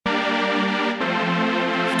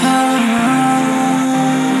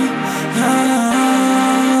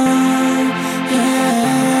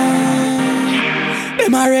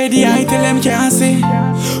the eye till them can't see.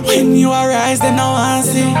 When you arise, they no want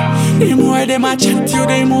see. The more them a chat you,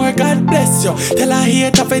 the more God bless you. Tell a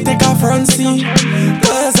hater fi take a front seat.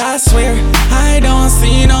 Cause I swear, I don't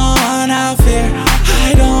see no one out there.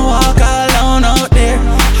 I don't walk alone out there.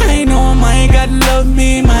 I know my God love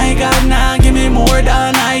me, my God now give me more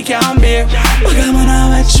than I can bear. But I'm gonna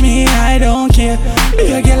watch me, I don't care.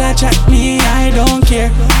 Be a girl a chat me, I don't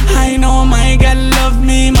care. I know my God love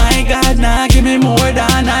me, my God now give me more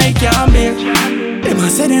than I can bear. Them a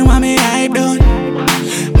say they want me hype down,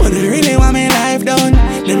 but they really want me life down.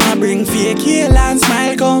 Them a bring fake heel and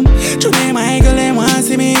smile come. Today my girl them want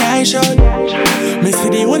see me I shut. Me see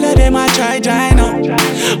the whole of them a try join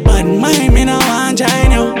up, but mine me no want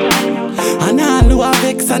join you. And all who a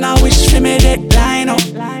vex and I wish for me deadline up.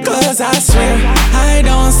 Cause I swear, I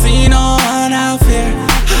don't see no one out there.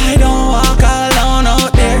 I don't walk alone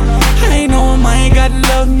out there. I know my God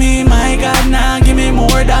love me, my God now give me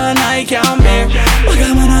more than I can bear. But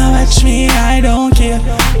I'm gonna watch me, I don't care.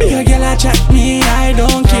 Be a girl a chat me, I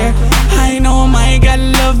don't care. I know my God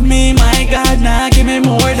love me, my God now give me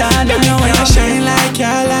more than I can bear. Shine like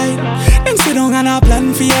your light. Them sit down and a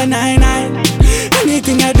plan for your night.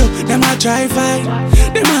 Anything I do, them a try fight.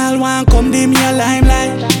 Them all want come dim your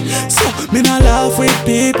limelight. So, me not laugh with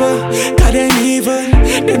people, cause them evil.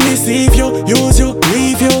 Them deceive you, use you,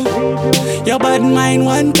 leave you. Your bad mind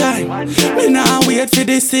one time. Me not wait for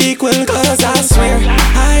the sequel, cause I swear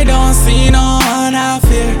I don't see no one out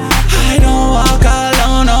there. I don't walk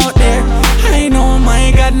alone out there. I know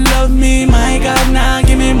my God love me, my God now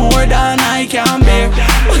give me more than I can bear.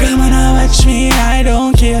 But I'm gonna watch me, I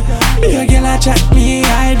don't care. Be a girl a chat me,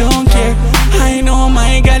 I don't care. I know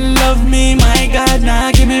my God love me, my God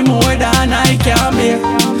now give me more than I can bear.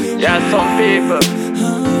 Yeah, some people,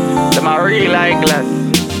 them a real eyeglass.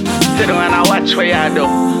 Sit down and watch what you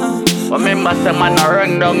do. Remember, some man a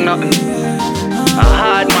run down nothing. A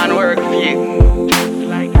hard man work for you.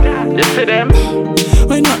 You see them?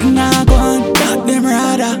 When nothing a go on, talk them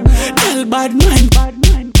rather. Tell bad man.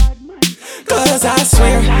 Cause I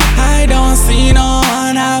swear, I don't see no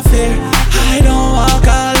one out there. I don't walk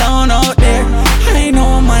alone out there. I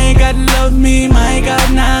know my God love me, my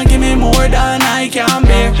God now give me more than I can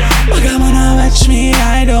bear. But I'm gonna watch me,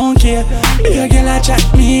 I don't care. Be a girl a chat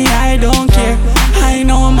me, I don't care. I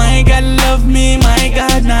know my God love me, my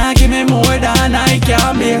God now give me more than I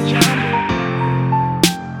can bear.